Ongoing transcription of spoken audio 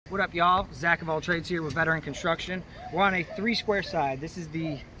What up, y'all? Zach of All Trades here with Veteran Construction. We're on a 3 square side. This is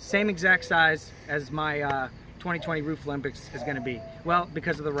the same exact size as my 2020 Roof Olympics is going to be. Well,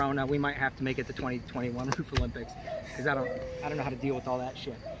 because of the Rona, we might have to make it the 2021 Roof Olympics because I don't know how to deal with all that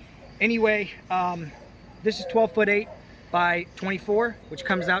shit. Anyway, this is 12'8" by 24, which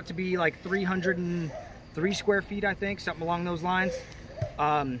comes out to be like 303 square feet, I think, something along those lines.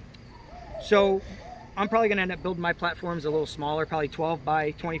 So I'm probably gonna end up building my platforms a little smaller, probably 12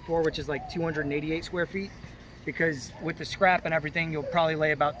 by 24, which is like 288 square feet, because with the scrap and everything, you'll probably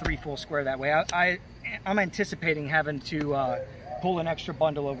lay about 3 full square that way. I'm anticipating having to pull an extra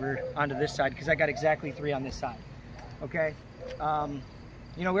bundle over onto this side because I got exactly 3 on this side. Okay,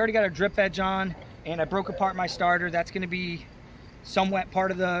 you know, we already got a drip edge on, and I broke apart my starter. That's gonna be somewhat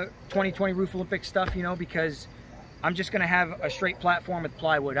part of the 2020 Roof Olympics stuff, you know, because I'm just gonna have a straight platform with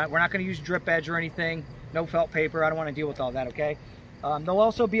plywood. We're not gonna use drip edge or anything, no felt paper. I don't wanna deal with all that, okay? They'll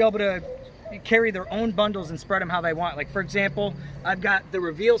also be able to carry their own bundles and spread them how they want. Like for example, I've got the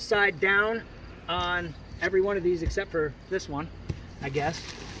reveal side down on every one of these except for this one, I guess.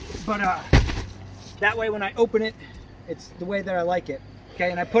 But that way when I open it, it's the way that I like it,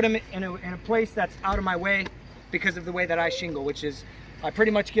 okay? And I put them in a place that's out of my way because of the way that I shingle, which is I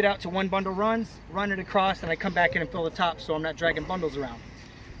pretty much get out to 1 bundle runs, run it across, and I come back in and fill the top so I'm not dragging bundles around.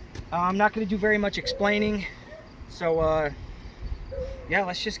 I'm not going to do very much explaining, so yeah,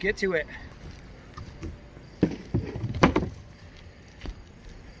 let's just get to it.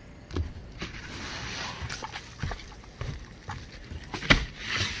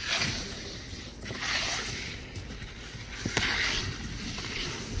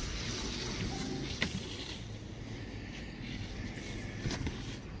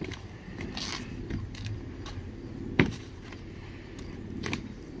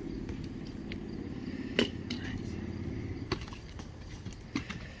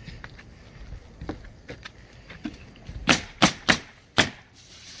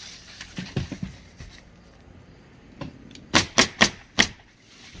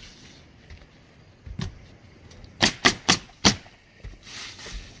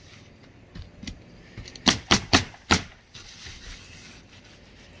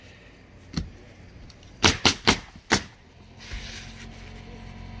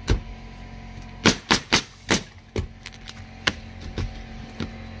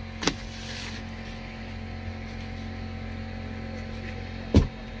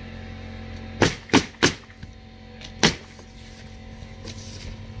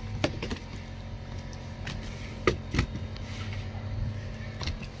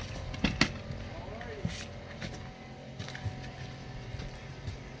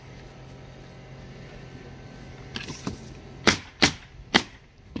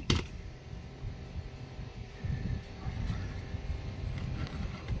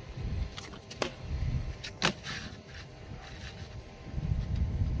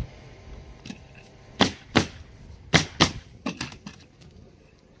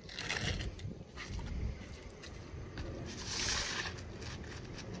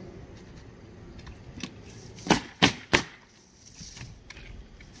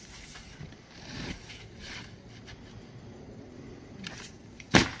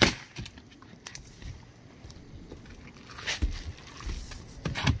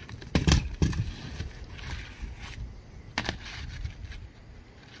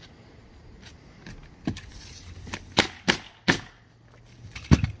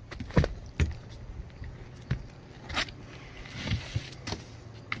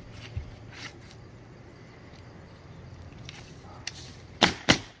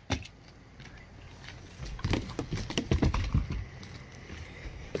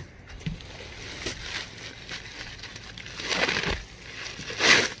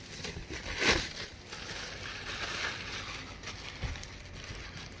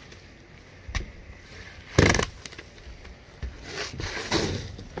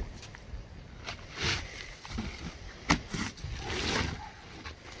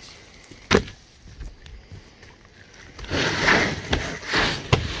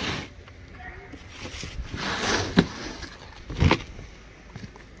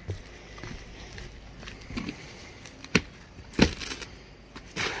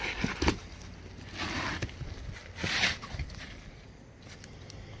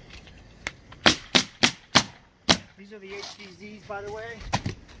 These are the HDZs, by the way.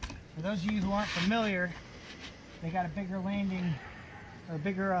 For those of you who aren't familiar, they got a bigger landing, or a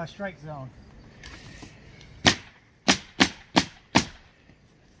bigger strike zone.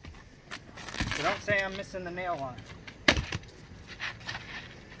 So don't say I'm missing the nail line.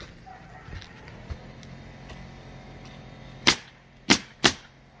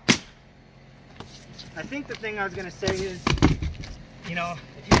 I think the thing I was gonna say is, you know,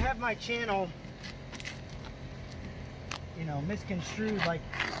 if you have my channel, you know, misconstrued, like,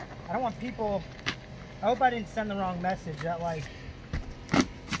 I don't want people, I hope I didn't send the wrong message that, like,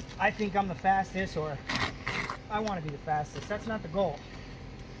 I think I'm the fastest or I want to be the fastest. That's not the goal.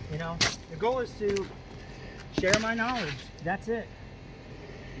 You know, the goal is to share my knowledge. That's it.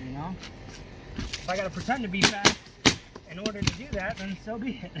 You know, if I got to pretend to be fast in order to do that, then so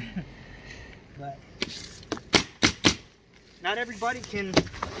be it. But not everybody can,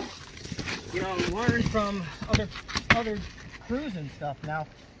 you know, learn from other crews and stuff. Now,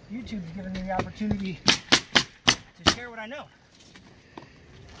 YouTube's giving me the opportunity to share what I know.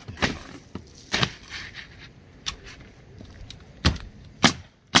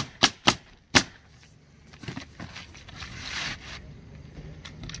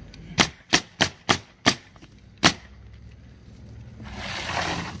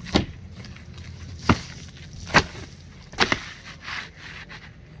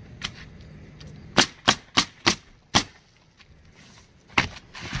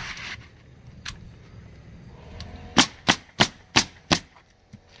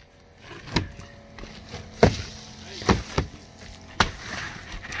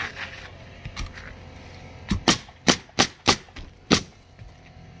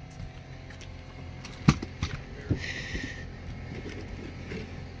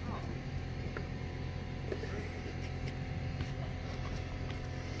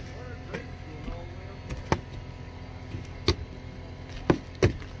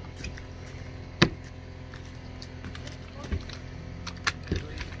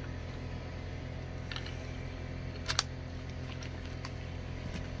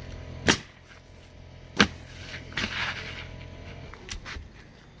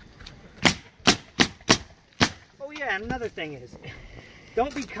 Yeah, and another thing is,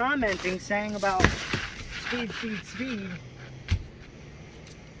 don't be commenting saying about speed. You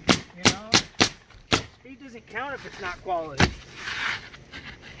know, speed doesn't count if it's not quality.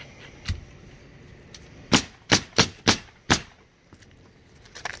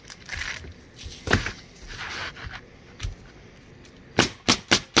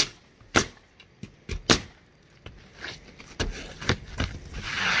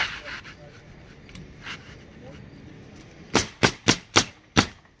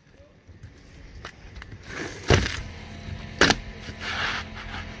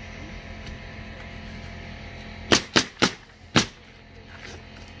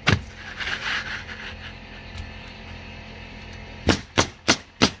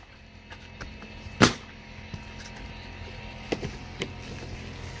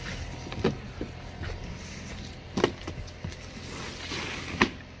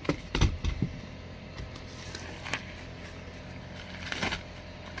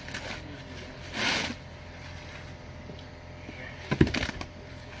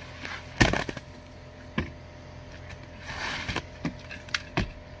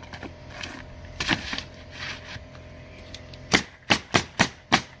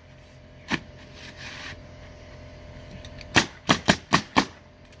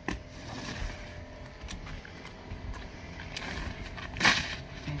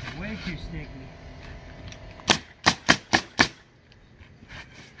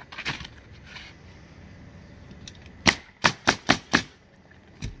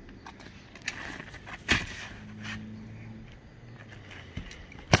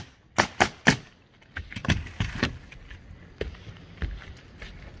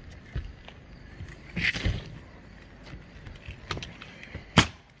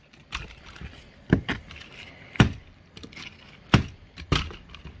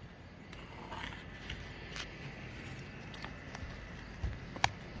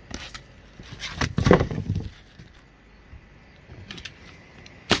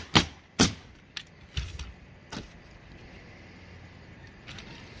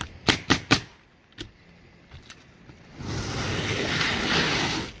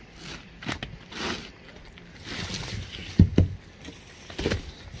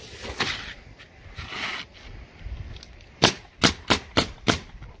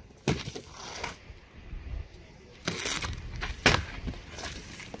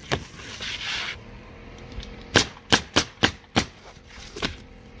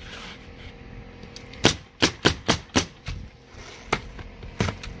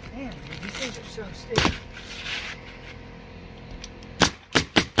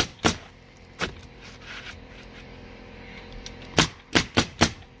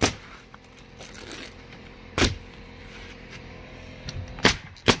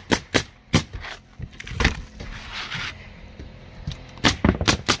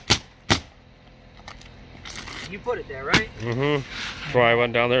 You put it there, right? Mm-hmm. That's why I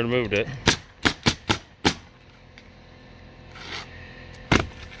went down there and moved it.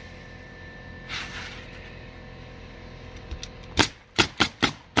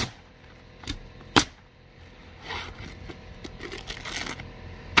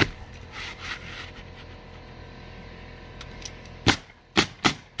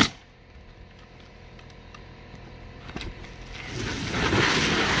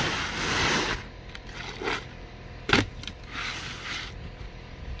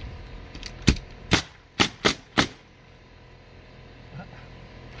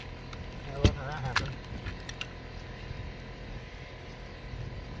 I love how that happened.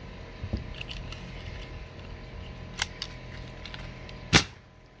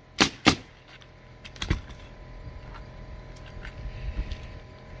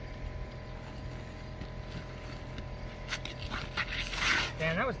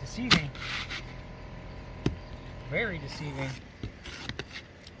 Man, that was deceiving. Very deceiving.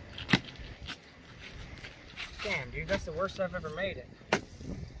 Damn, dude, that's the worst I've ever made it.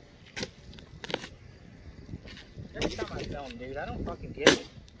 Every time I film, dude, I don't fucking get it.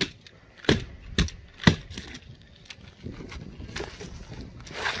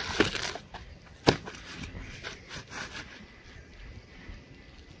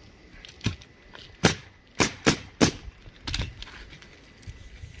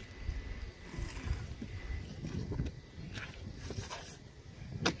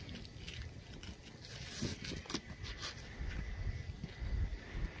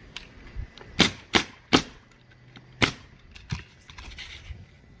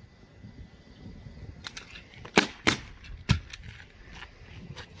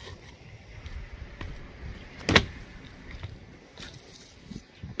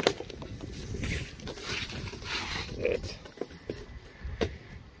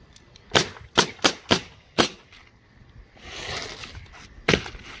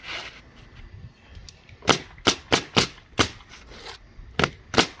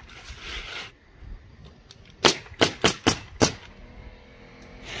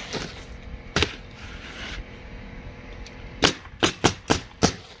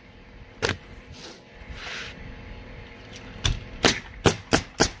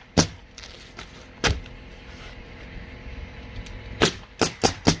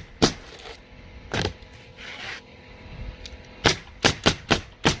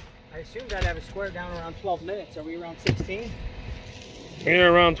 I assumed I'd have a square down around 12 minutes. Are we around 16?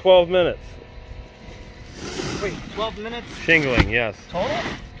 We're around 12 minutes. Wait, 12 minutes? Shingling, yes. Total?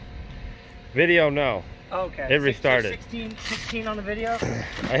 Video, no. Okay. It restarted. 16 on the video?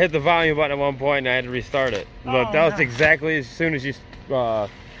 I hit the volume button at one point and I had to restart it. But Oh, that was nice. exactly as soon as you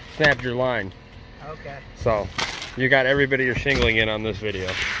snapped your line. Okay. So, you got every bit of your shingling in on this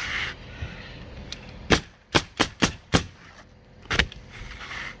video.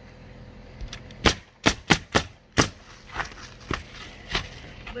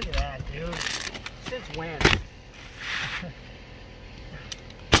 Look at that, dude. Since when?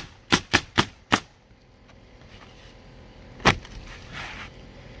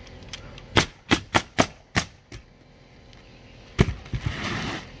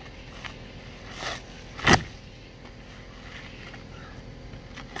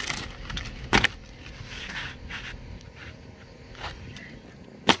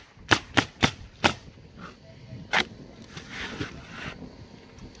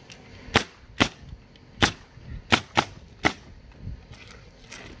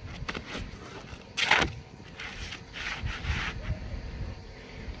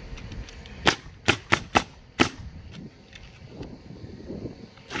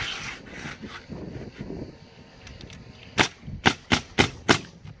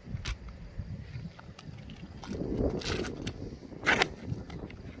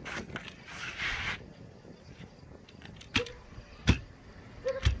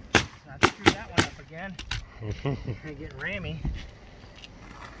 Not screw that one up again. I get rammy.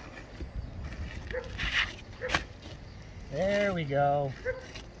 There we go.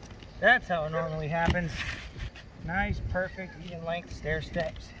 That's how it normally happens. Nice, perfect, even length stair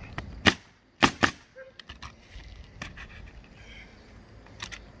steps.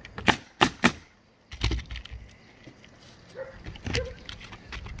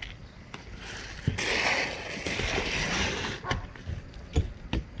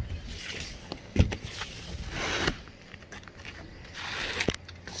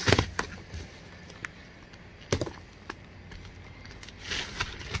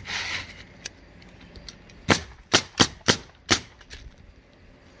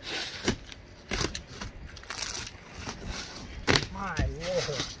 My lord,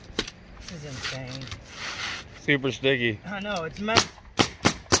 this is insane. Super sticky. I know, it's messing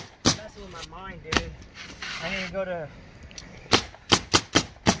with my mind, dude. I need to go to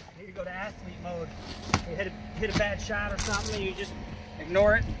athlete mode. You hit a bad shot or something, and you just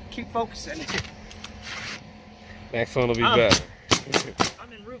ignore it and keep focusing. Next one will be better.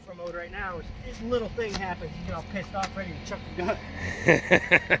 I'm in roofer mode right now. This little thing happens, you get all pissed off, ready to chuck the gun.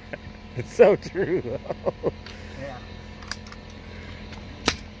 It's so true, though. Yeah.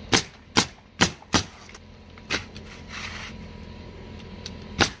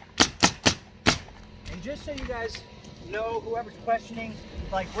 And just so you guys know, whoever's questioning,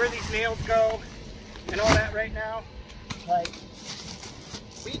 like, where these nails go and all that right now, like,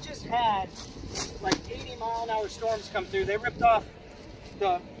 we just had like 80-mile-an-hour storms come through. They ripped off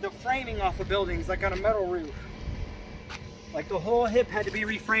the framing off of buildings, like on a metal roof. Like, the whole hip had to be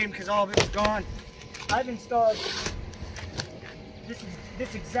reframed because all of it was gone. I've installed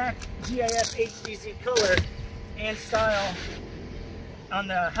this exact GIF HDZ color and style on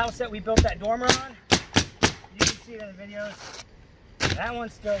the house that we built that dormer on. You can see it in the videos. That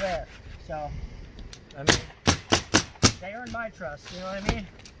one's still there. So, I mean, they earned my trust, you know what I mean?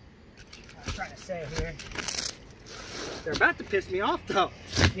 I'm trying to say here. They're about to piss me off, though.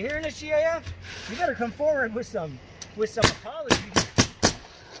 You hearing this, GIF? You better come forward with some apology.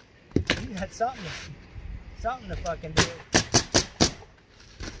 You got something to fucking do.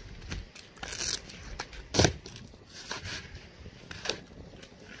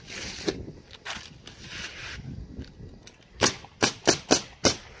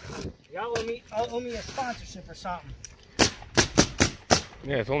 Y'all owe me a sponsorship or something.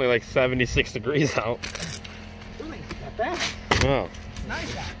 Yeah, it's only like 76 degrees out. Really? Not bad. Oh. It's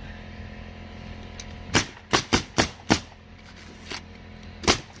nice out.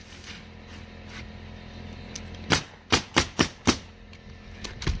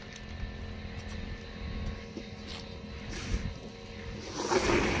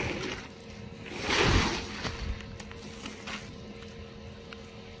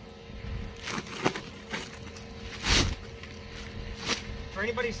 For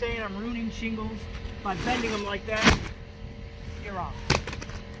anybody saying I'm ruining shingles by bending them like that, you're wrong.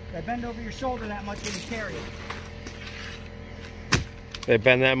 They bend over your shoulder that much when you carry it. They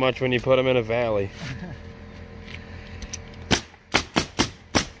bend that much when you put them in a valley.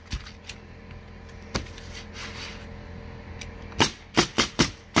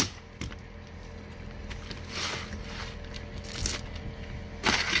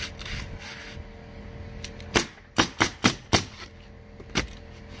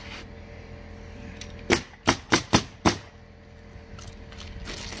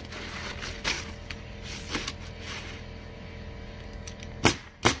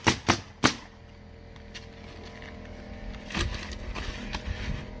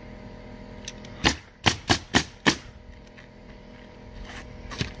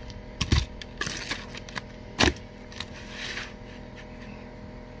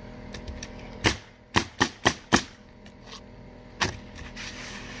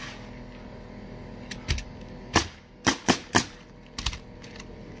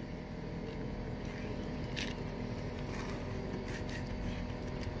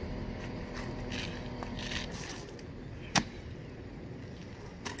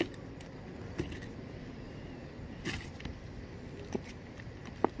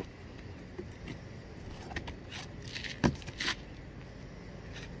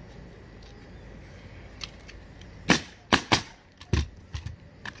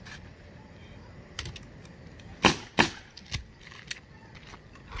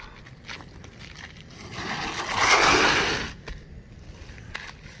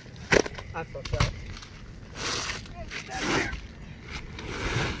 I fucked up. Get that there.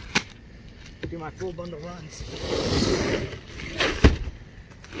 Do my full bundle runs.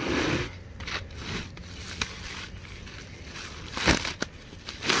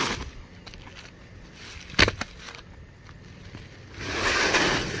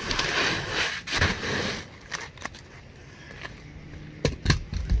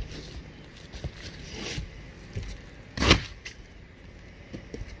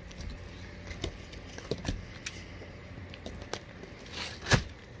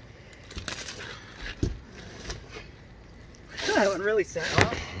 That one really set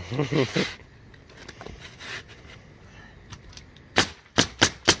off.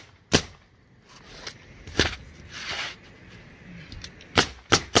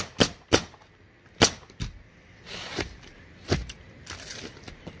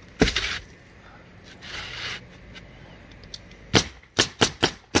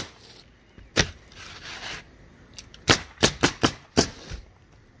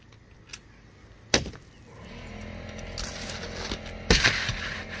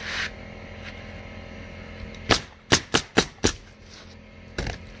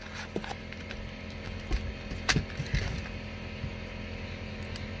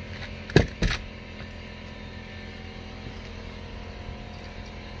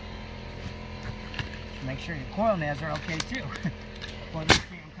 sure your coil nails are okay too. For this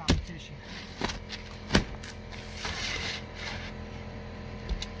damn competition.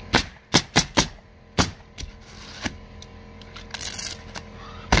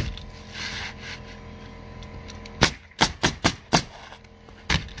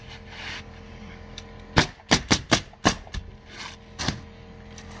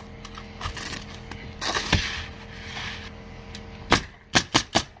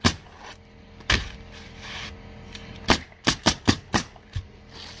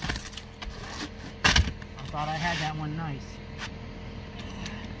 Thought I had that one nice.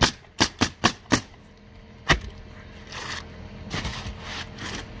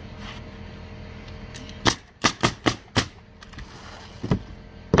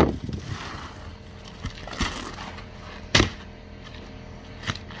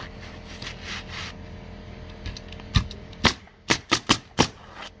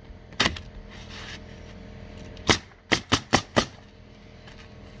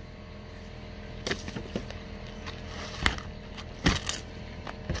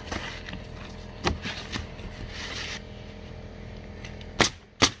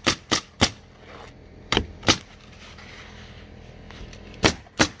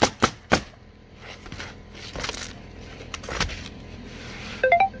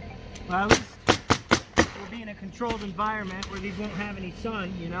 Well, at least we'll be in a controlled environment where these won't have any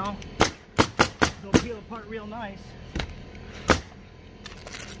sun, you know? They'll peel apart real nice.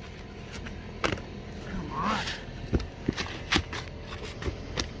 Come on.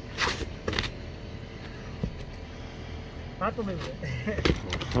 Not to lose it.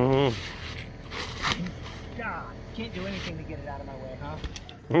 God, can't do anything to get it out of my way, huh?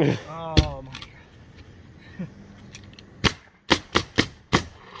 Oh my.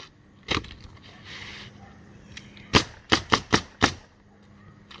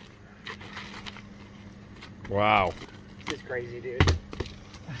 Wow. This is crazy, dude.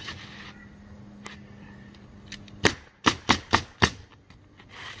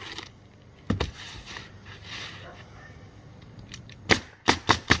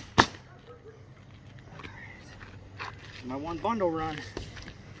 My one bundle run.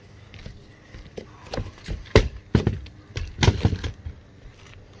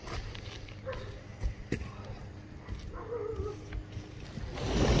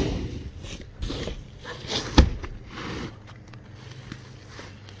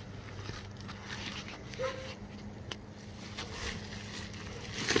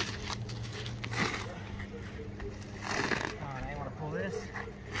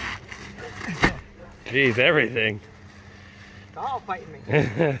 Jeez, everything. It's all fighting me.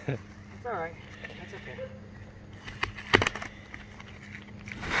 It's alright. That's okay.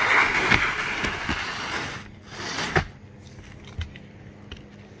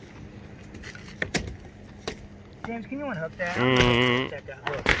 James, can you unhook that? That got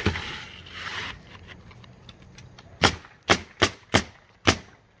hooked.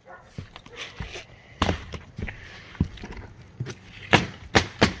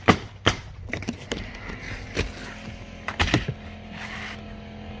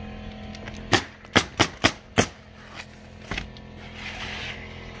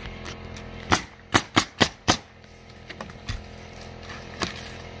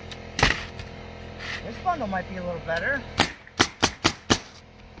 This bundle might be a little better. Let's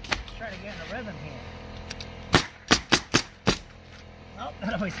try to get in a rhythm here. Oh,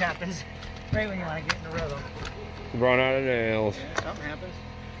 that always happens. Right when you want to get in a rhythm. Run out of nails. Yeah, something happens.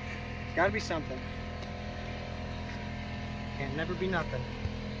 Gotta be something. Can't never be nothing.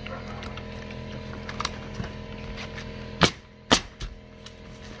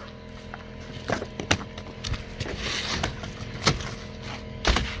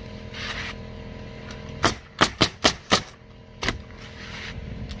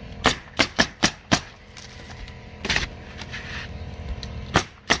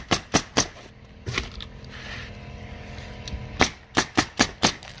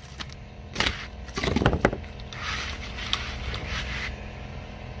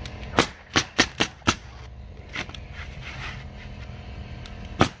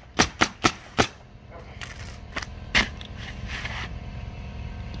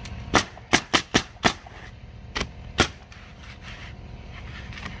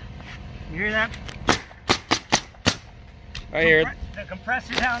 You hear that? I hear it. The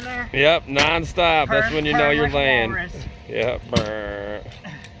compressor down there? Yep, non-stop. That's when you know you're like laying. walrus. Yep. Brr.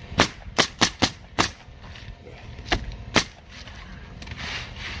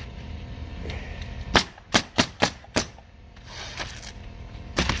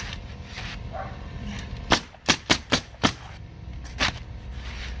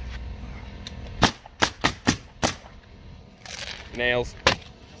 nails.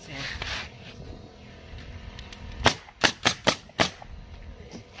 See.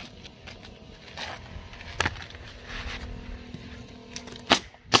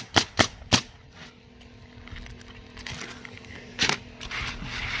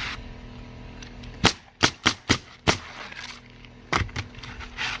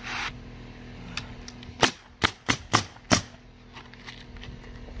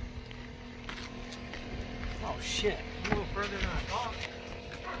 Oh shit, a little further than I thought.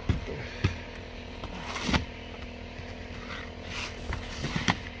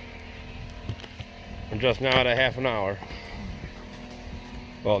 I'm just now at a half an hour.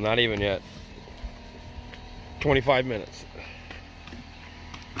 Well, not even yet. 25 minutes.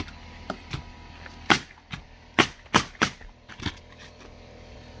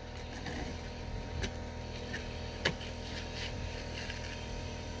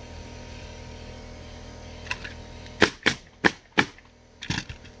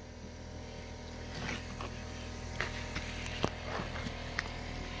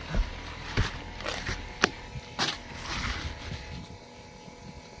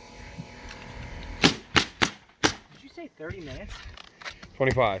 Did you say 30 minutes?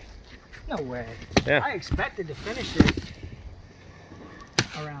 25. No way. Yeah. I expected to finish it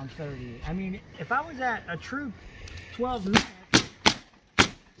around 30. I mean, if I was at a true 12 minutes.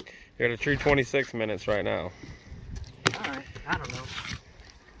 You're at a true 26 minutes right now. Alright, I don't know.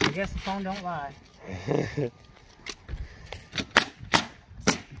 I guess the phone don't lie.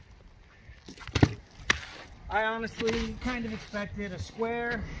 I honestly kind of expected a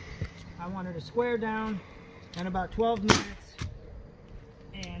square. I wanted a square down in about 12 minutes.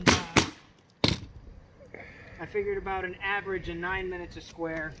 And I figured about an average of 9 minutes a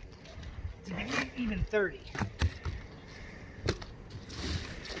square to get even 30.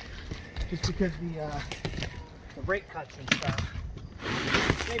 Just because the rate cuts and stuff.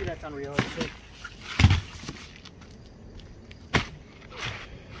 Maybe that's unrealistic.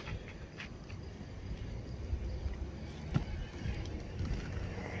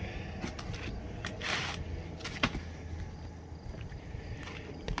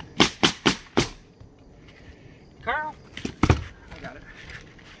 Carl? I got it.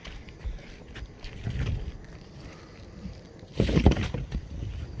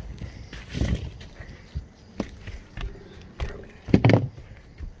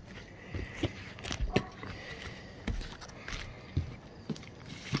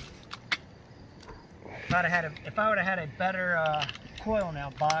 If I would have had a better coil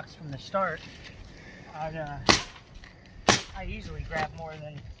nail box from the start, I easily grab more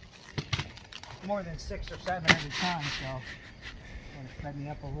than 6 or 7 every time. So I'm gonna sped me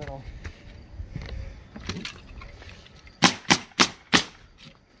up a little.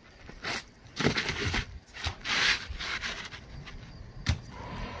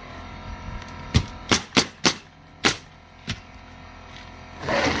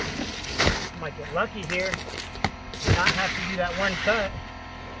 Might get lucky here and not have to do that one cut.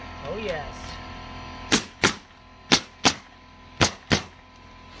 Oh yes.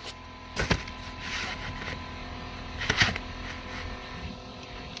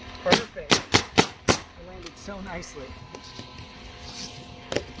 Perfect. It landed so nicely.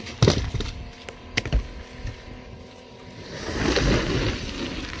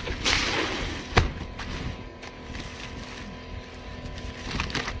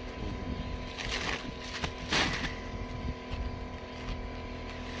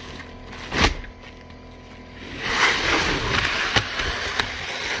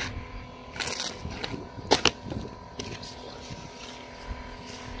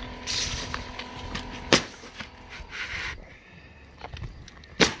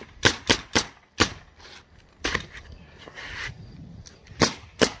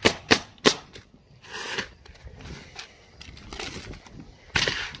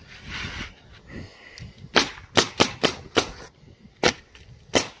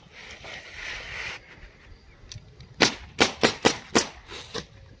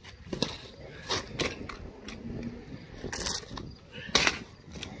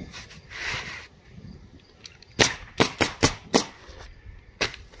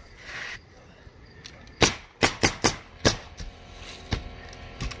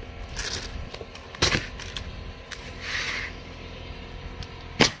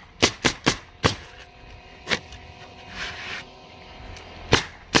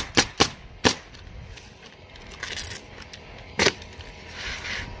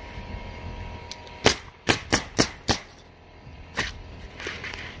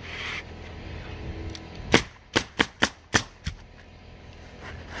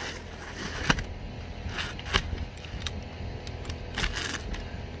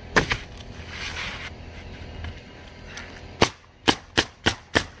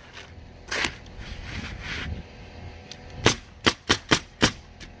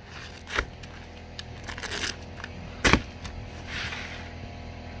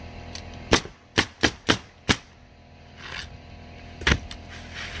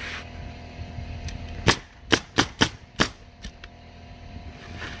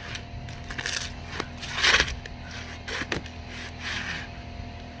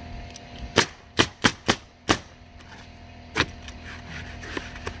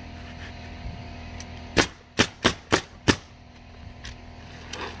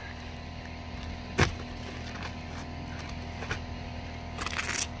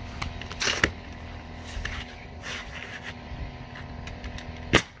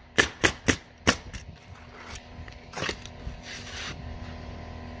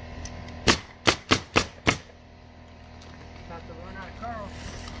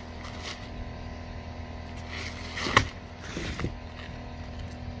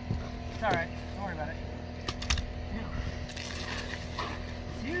 It's alright. Don't worry about it. Yeah.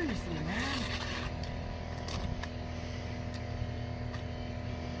 Seriously, man.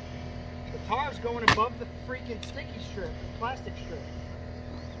 The tar's going above the freaking sticky strip, the plastic strip.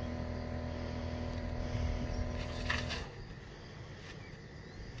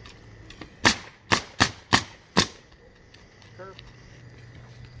 Curve.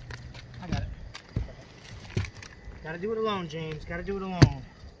 I got it. Gotta do it alone, James. Gotta do it alone.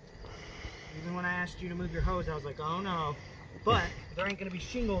 Even when I asked you to move your hose, I was like, oh no. But there ain't gonna be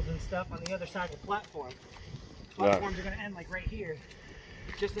shingles and stuff on the other side of the platform. Platforms are gonna end like right here.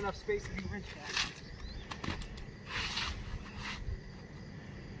 Just enough space to be ridge back.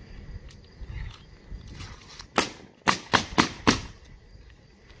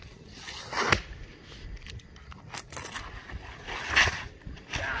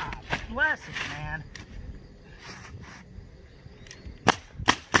 God bless it, man.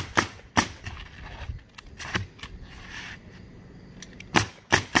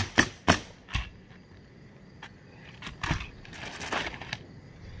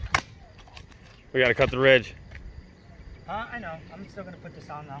 We gotta cut the ridge. I know. I'm still gonna put this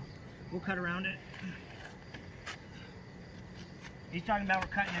on though. We'll cut around it. He's talking about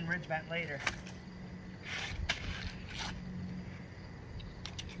we're cutting in ridge back later.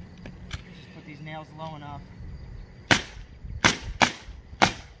 Just put these nails low enough.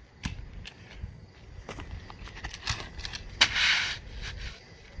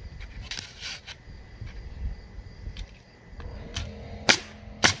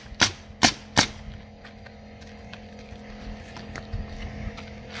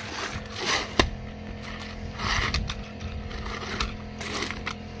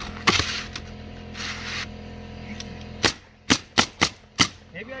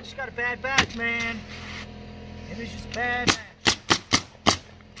 Maybe I just got a bad batch, man. Maybe it's just a bad batch.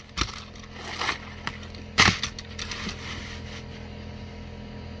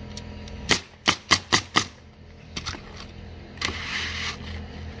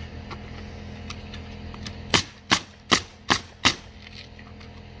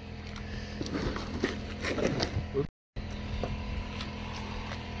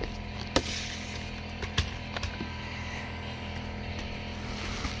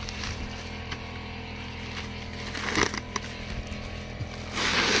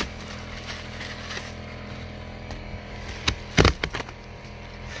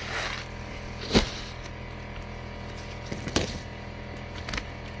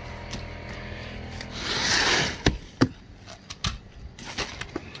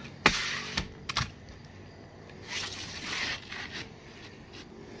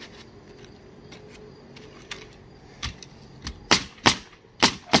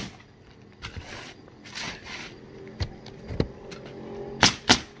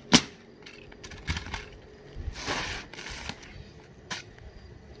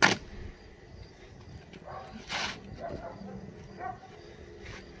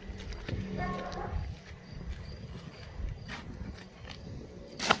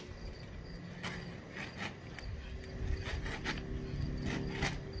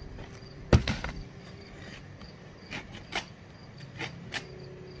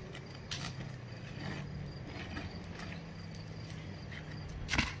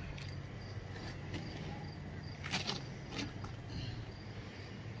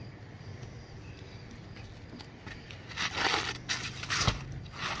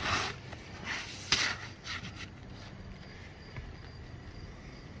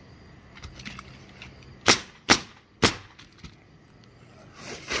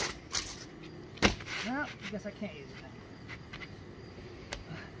 No, I guess I can't use it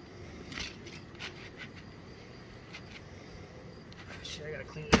now. Shit, I gotta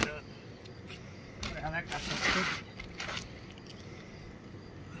clean that up. I wonder how that got so sticky.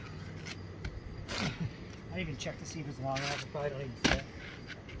 I didn't even check to see if it's long enough. I probably don't even see it.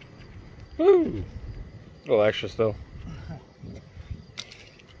 Woo! A little extra still.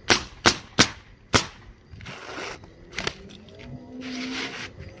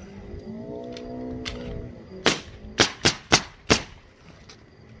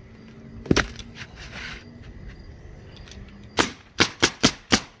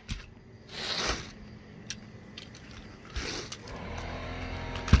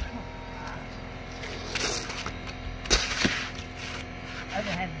 I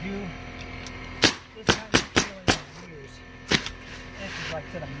haven't had to do this kind of feeling in years. This is like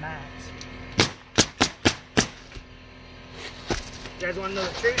to the max. You guys want to know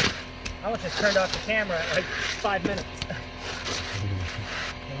the truth? I almost just turned off the camera at like 5 minutes.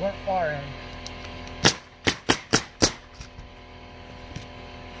 They weren't far in.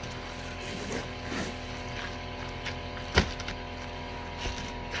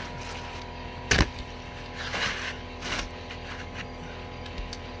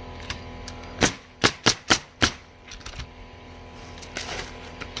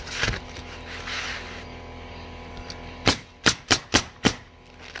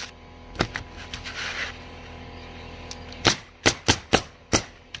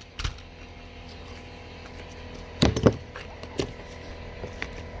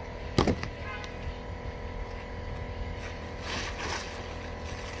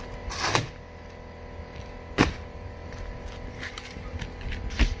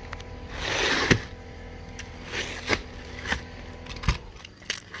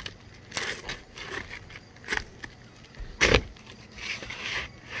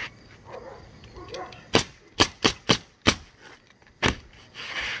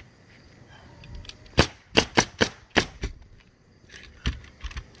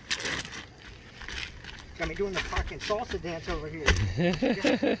 Got me doing the fucking salsa dance over here.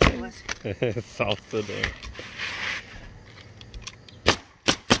 Salsa dance.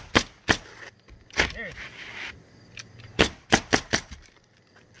 There it is.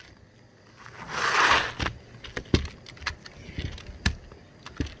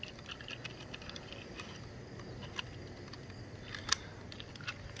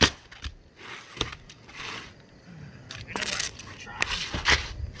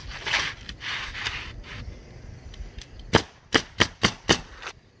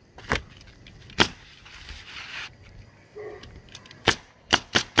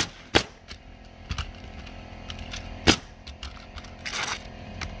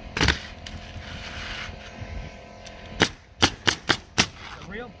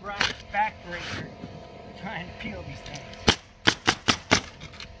 Real bright backbreaker trying to peel these things.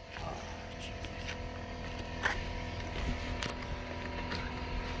 Oh,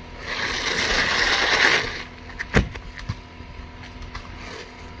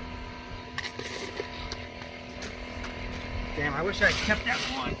 damn, I wish I had kept that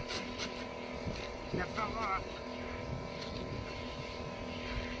one. That fell off.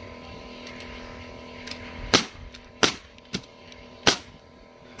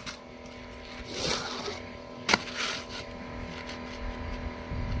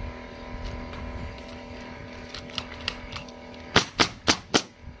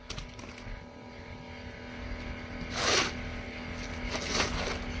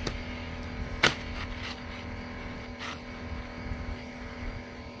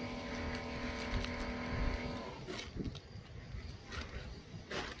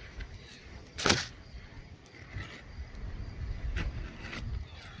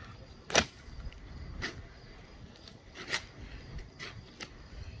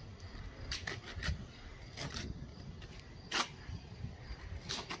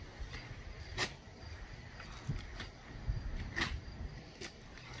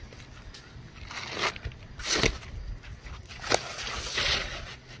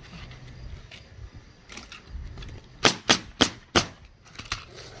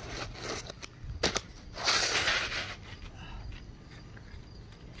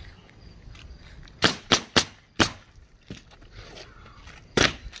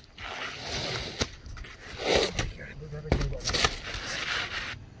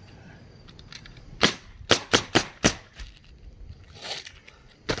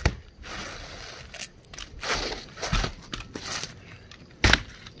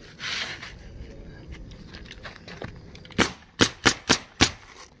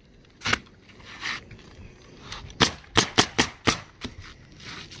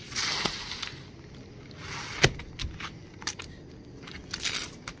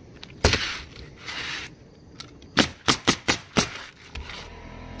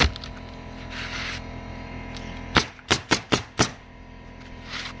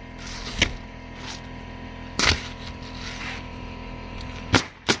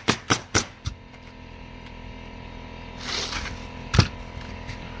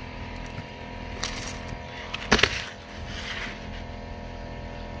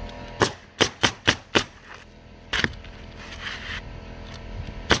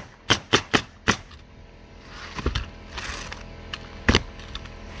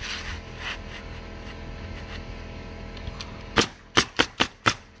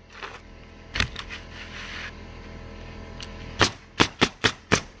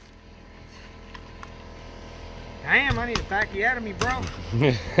 Damn, I need to back you out of me, bro.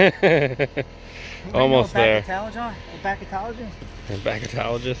 Almost there. Backatologist?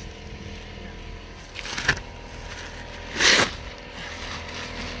 Backatologist?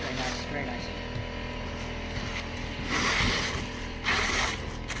 Very nice, very nice.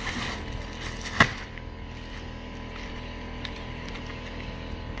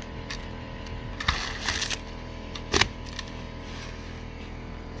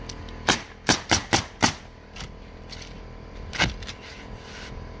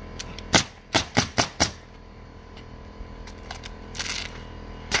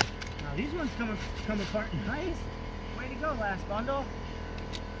 These ones come apart nice. Way to go, last bundle.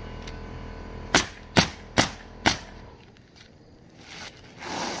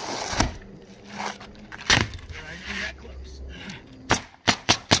 That close.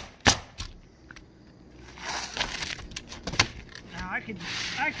 Now I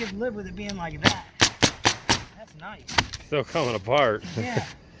could live with it being like that. That's nice. Still coming apart. Yeah.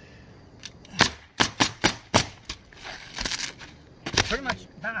 Pretty much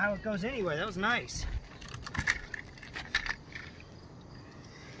about how it goes anyway. That was nice.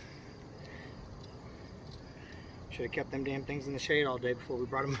 Should have kept them damn things in the shade all day before we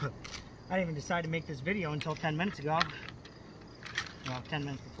brought them up. I didn't even decide to make this video until 10 minutes ago. Well, 10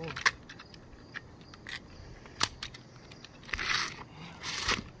 minutes before.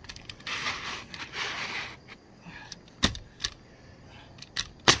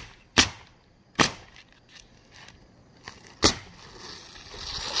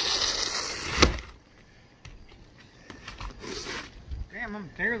 Damn, I'm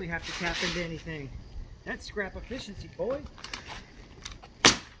barely have to tap into anything. That's scrap efficiency, boy.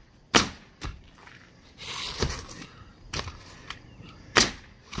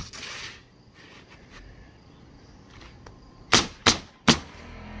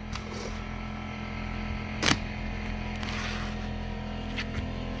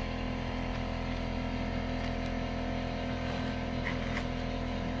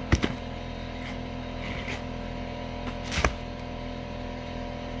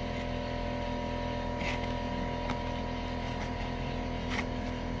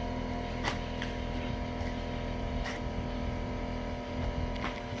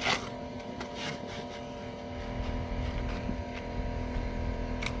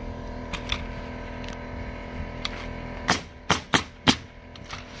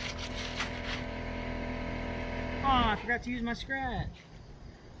 I forgot to use my scratch.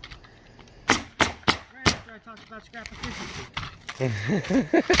 Right after I talked about scrap efficiency.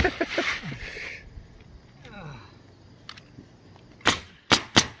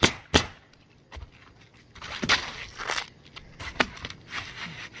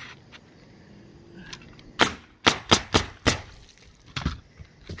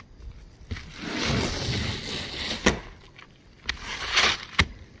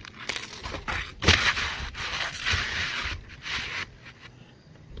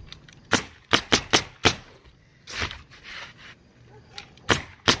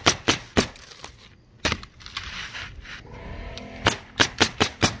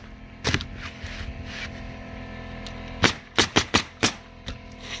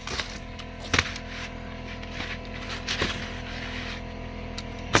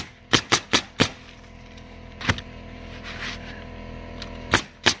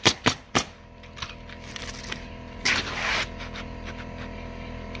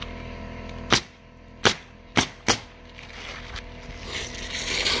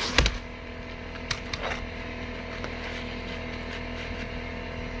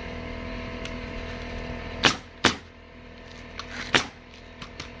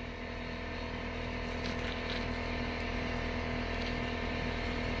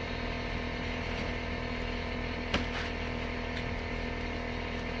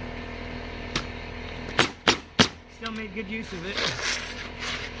 Still made good use of it.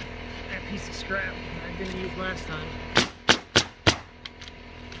 That piece of scrap I didn't use last time.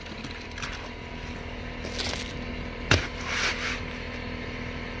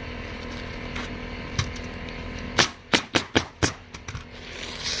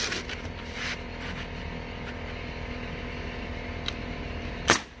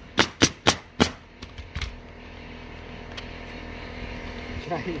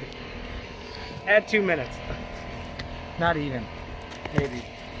 Add 2 minutes. Not even. Maybe.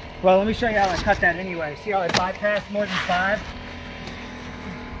 Well, let me show you how I cut that anyway. See how I bypassed more than 5?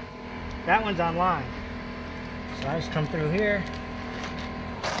 That one's online. So I just come through here.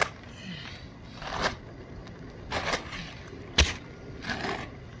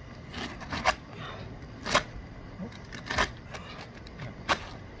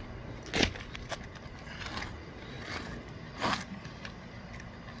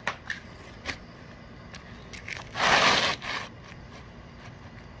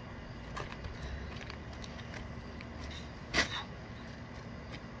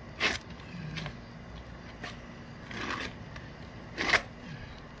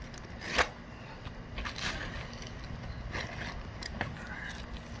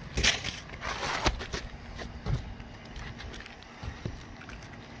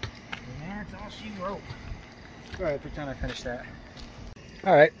 Rope. Go ahead, pretend I finished that.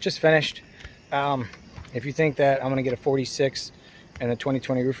 Alright, just finished. If you think that I'm going to get a 46 and a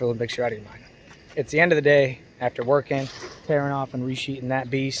 2020 roof Olympics, you're out of your mind. It's the end of the day after working, tearing off and resheeting that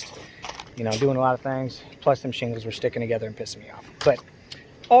beast, you know, doing a lot of things. Plus them shingles were sticking together and pissing me off. But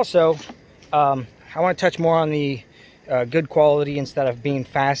also, I want to touch more on the good quality instead of being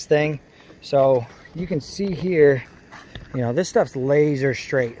fast thing. So you can see here, you know, this stuff's laser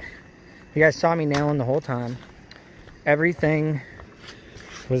straight. You guys saw me nailing the whole time. Everything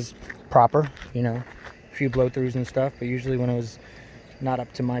was proper, you know, a few blow throughs and stuff, but usually when it was not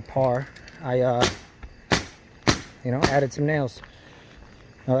up to my par, I, you know, added some nails.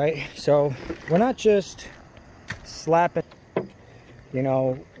 All right, so we're not just slapping You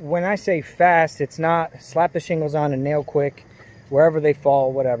know, when I say fast, it's not slap the shingles on and nail quick, wherever they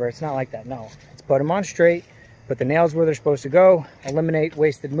fall, whatever. It's not like that, no. It's put them on straight, put the nails where they're supposed to go, eliminate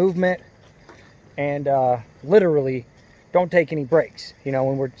wasted movement, and literally don't take any breaks. You know,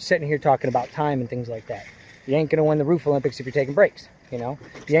 when we're sitting here talking about time and things like that. You ain't gonna win the roof Olympics if you're taking breaks, you know?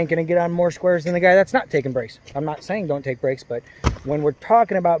 You ain't gonna get on more squares than the guy that's not taking breaks. I'm not saying don't take breaks, but when we're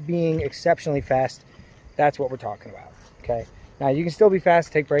talking about being exceptionally fast, that's what we're talking about, okay? Now, you can still be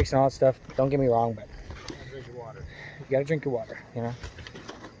fast, take breaks and all that stuff. Don't get me wrong, but Drink your water. you gotta drink your water, you know?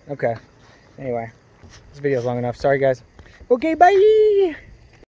 Okay. Anyway, this video's long enough. Sorry, guys. Okay, bye!